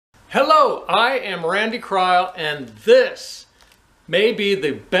Hello, I am Randy Crile, and this may be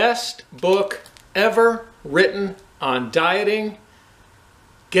the best book ever written on dieting,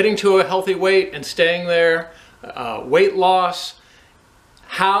 getting to a healthy weight and staying there, weight loss,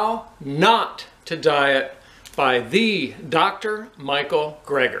 How Not to Diet by the Dr. Michael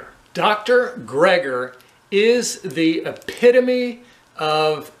Greger. Dr. Greger is the epitome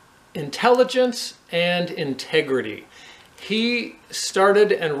of intelligence and integrity. He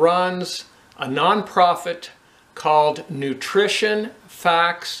started and runs a nonprofit called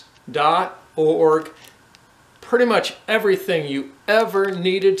nutritionfacts.org. Pretty much everything you ever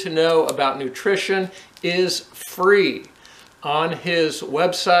needed to know about nutrition is free on his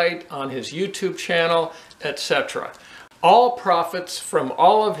website, on his YouTube channel, etc. All profits from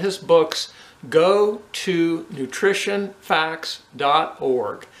all of his books go to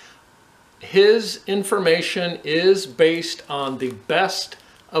nutritionfacts.org. His information is based on the best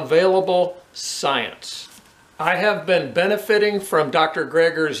available science. I have been benefiting from Dr.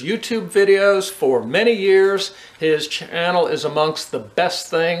 Greger's YouTube videos for many years. His channel is amongst the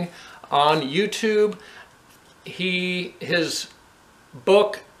best thing on YouTube. His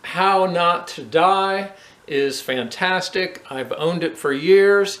book, How Not to Die, is fantastic. I've owned it for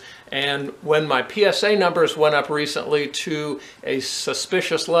years, and when my PSA numbers went up recently to a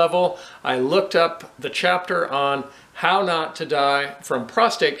suspicious level, I looked up the chapter on how not to die from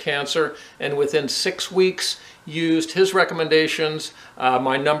prostate cancer, and within 6 weeks used his recommendations.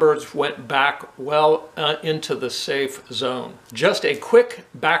 My numbers went back well into the safe zone. Just a quick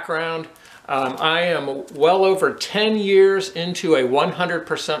background. I am well over 10 years into a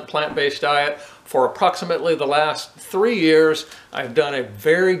 100% plant-based diet. For approximately the last 3 years, I've done a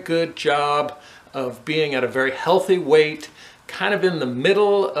very good job of being at a very healthy weight, kind of in the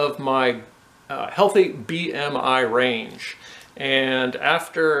middle of my healthy BMI range. And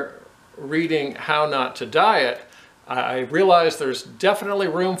after reading How Not to Diet, I realized there's definitely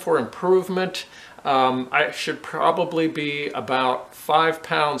room for improvement. I should probably be about 5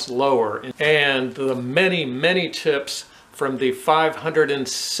 pounds lower. And the many tips from the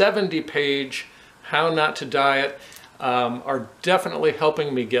 570-page How Not to Diet are definitely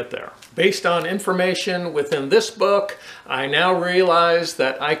helping me get there. Based on information within this book, I now realize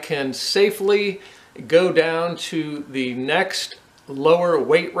that I can safely go down to the next lower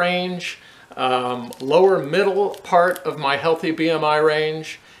weight range, lower middle part of my healthy BMI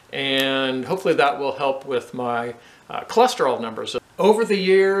range, and hopefully that will help with my cholesterol numbers. Over the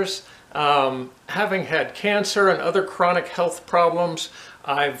years, having had cancer and other chronic health problems,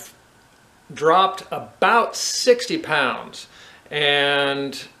 I've dropped about 60 pounds.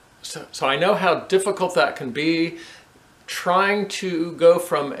 And so I know how difficult that can be. Trying to go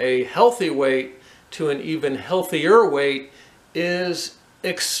from a healthy weight to an even healthier weight is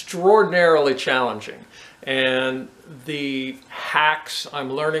extraordinarily challenging. And the hacks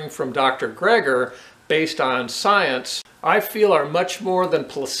I'm learning from Dr. Greger, based on science, I feel are much more than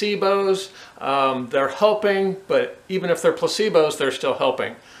placebos. They're helping, but even if they're placebos, they're still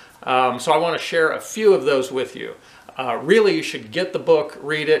helping. So I want to share a few of those with you. Really, you should get the book,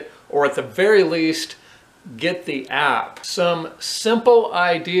 read it, or at the very least, get the app. Some simple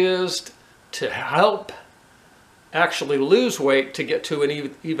ideas to help actually lose weight to get to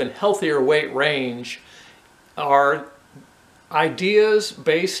an even healthier weight range are ideas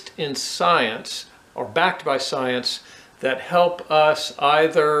based in science or backed by science that help us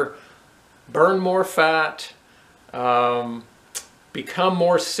either burn more fat, become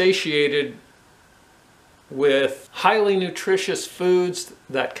more satiated with highly nutritious foods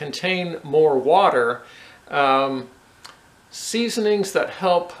that contain more water, seasonings that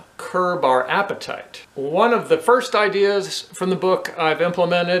help curb our appetite. One of the first ideas from the book I've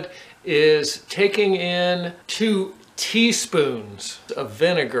implemented is taking in 2 teaspoons of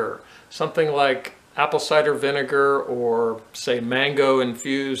vinegar, something like apple cider vinegar or say mango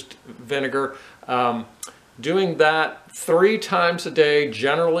infused vinegar. Doing that 3 times a day,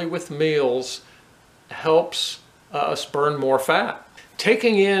 generally with meals, helps us burn more fat.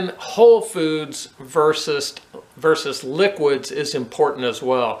 Taking in whole foods versus liquids is important as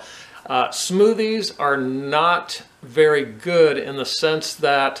well. Smoothies are not very good in the sense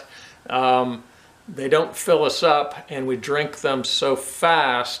that they don't fill us up and we drink them so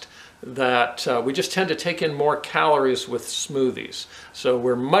fast that we just tend to take in more calories with smoothies. So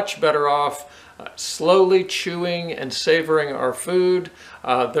we're much better off slowly chewing and savoring our food.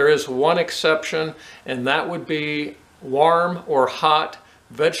 There is one exception, and that would be warm or hot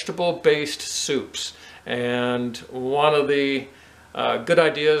vegetable-based soups. And one of the good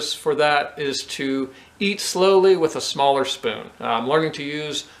ideas for that is to eat slowly with a smaller spoon. I'm learning to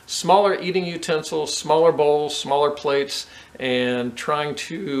use smaller eating utensils, smaller bowls, smaller plates, and trying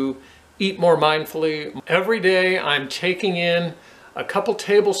to eat more mindfully. Every day I'm taking in a couple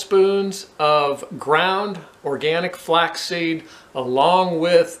tablespoons of ground organic flaxseed along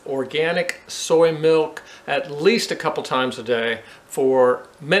with organic soy milk at least a couple times a day for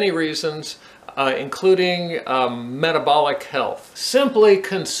many reasons, including metabolic health. Simply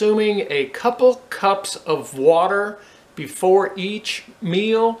consuming a couple cups of water before each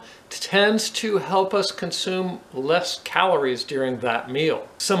meal tends to help us consume less calories during that meal.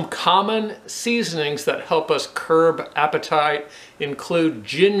 Some common seasonings that help us curb appetite include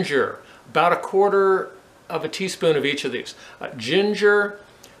ginger, about 1/4 of a teaspoon of each of these. Ginger,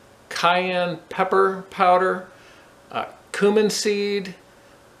 cayenne pepper powder, cumin seed,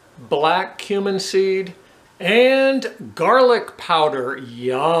 black cumin seed, and garlic powder.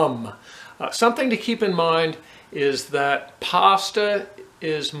 Yum! Something to keep in mind is that pasta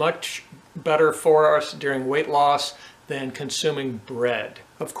is much better for us during weight loss than consuming bread.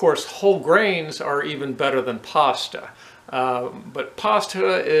 Of course, whole grains are even better than pasta, but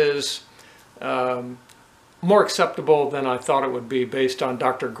pasta is more acceptable than I thought it would be based on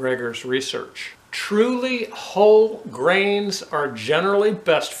Dr. Greger's research. Truly whole grains are generally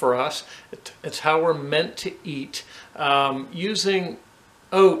best for us. It's how we're meant to eat. Using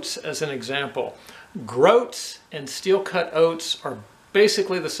oats as an example. Groats and steel-cut oats are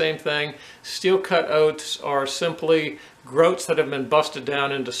basically the same thing. Steel-cut oats are simply groats that have been busted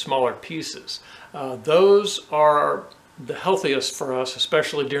down into smaller pieces. Those are the healthiest for us,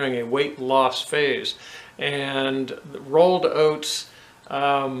 especially during a weight loss phase. And rolled oats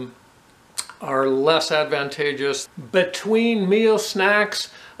are less advantageous. Between meal snacks,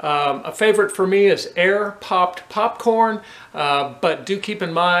 a favorite for me is air-popped popcorn, but do keep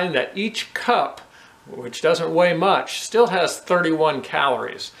in mind that each cup, which doesn't weigh much, still has 31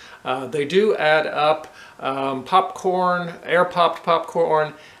 calories. They do add up. Popcorn, air-popped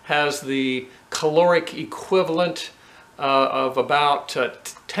popcorn, has the caloric equivalent of about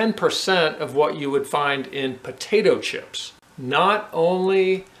 10% of what you would find in potato chips. Not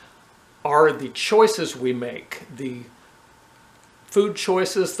only are the choices we make, the food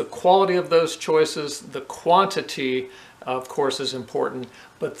choices, the quality of those choices, the quantity, of course, is important,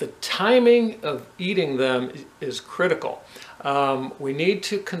 but the timing of eating them is critical. We need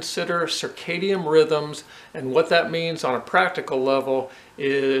to consider circadian rhythms, and what that means on a practical level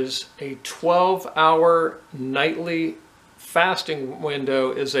is a 12-hour nightly fasting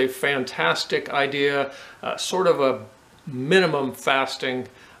window is a fantastic idea, sort of a minimum fasting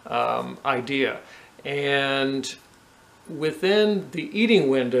idea. And within the eating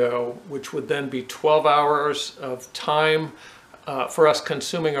window, which would then be 12 hours of time for us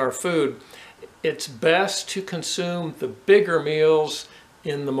consuming our food, it's best to consume the bigger meals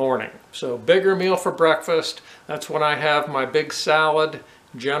in the morning. So bigger meal for breakfast, that's when I have my big salad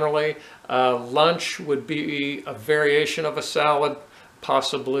generally. Lunch would be a variation of a salad,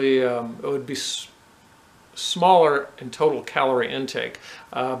 possibly it would be smaller in total calorie intake,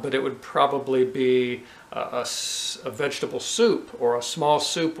 but it would probably be a vegetable soup or a small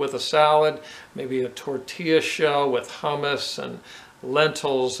soup with a salad, maybe a tortilla shell with hummus and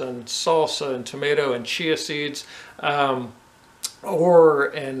lentils and salsa and tomato and chia seeds, or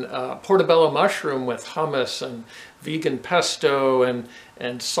a portobello mushroom with hummus and vegan pesto and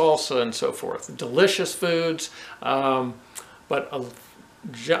salsa and so forth. Delicious foods, but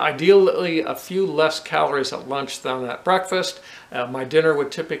ideally a few less calories at lunch than at breakfast. My dinner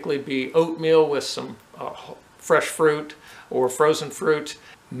would typically be oatmeal with some fresh fruit or frozen fruit.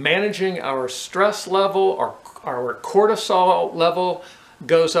 Managing our stress level, our cortisol level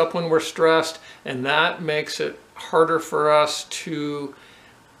goes up when we're stressed, and that makes it harder for us to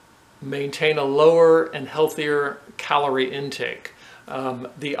maintain a lower and healthier calorie intake.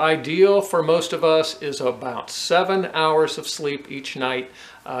 The ideal for most of us is about 7 hours of sleep each night.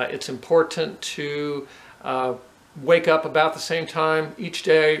 It's important to wake up about the same time each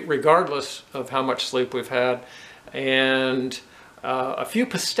day, regardless of how much sleep we've had. And a few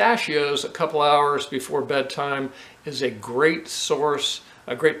pistachios a couple hours before bedtime is a great source,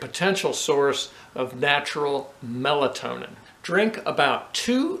 a great potential source of natural melatonin. Drink about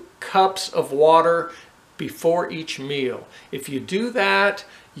 2 cups of water before each meal. If you do that,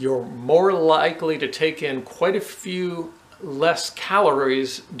 you're more likely to take in quite a few less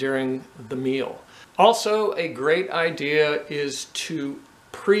calories during the meal. Also, a great idea is to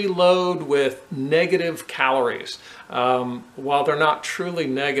preload with negative calories. While they're not truly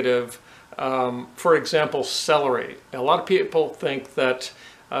negative, for example, celery. A lot of people think that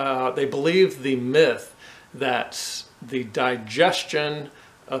they believe the myth that the digestion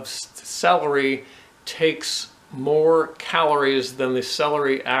of celery takes more calories than the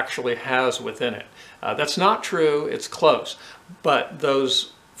celery actually has within it. That's not true, it's close. But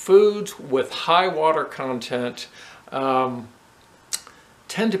those foods with high water content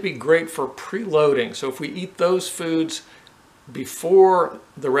tend to be great for preloading. So if we eat those foods before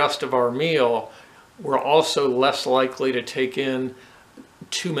the rest of our meal, we're also less likely to take in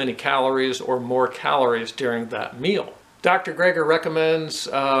too many calories or more calories during that meal. Dr. Greger recommends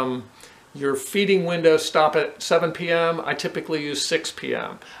your feeding window stop at 7 p.m. I typically use 6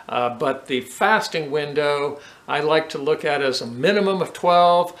 p.m. But the fasting window I like to look at as a minimum of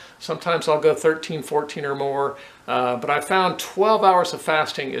 12. Sometimes I'll go 13, 14 or more. But I found 12 hours of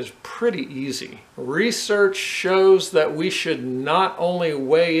fasting is pretty easy. Research shows that we should not only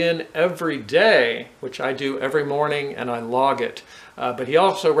weigh in every day, which I do every morning and I log it, but he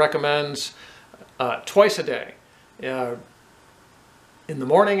also recommends twice a day. In the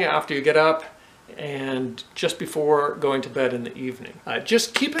morning after you get up and just before going to bed in the evening.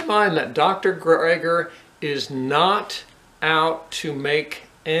 Just keep in mind that Dr. Greger is not out to make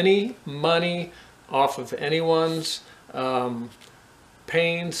any money off of anyone's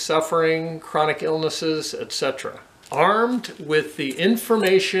pain, suffering, chronic illnesses, etc. Armed with the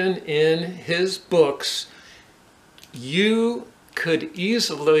information in his books, you could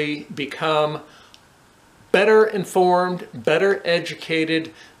easily become better informed, better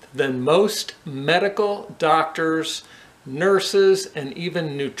educated than most medical doctors, nurses, and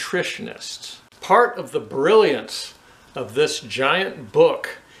even nutritionists. Part of the brilliance of this giant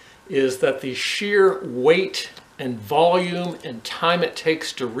book is that the sheer weight and volume and time it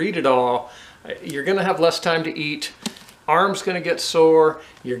takes to read it all, you're going to have less time to eat, arm's going to get sore,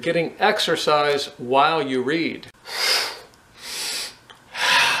 you're getting exercise while you read.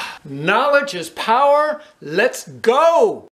 Knowledge is power. Let's go!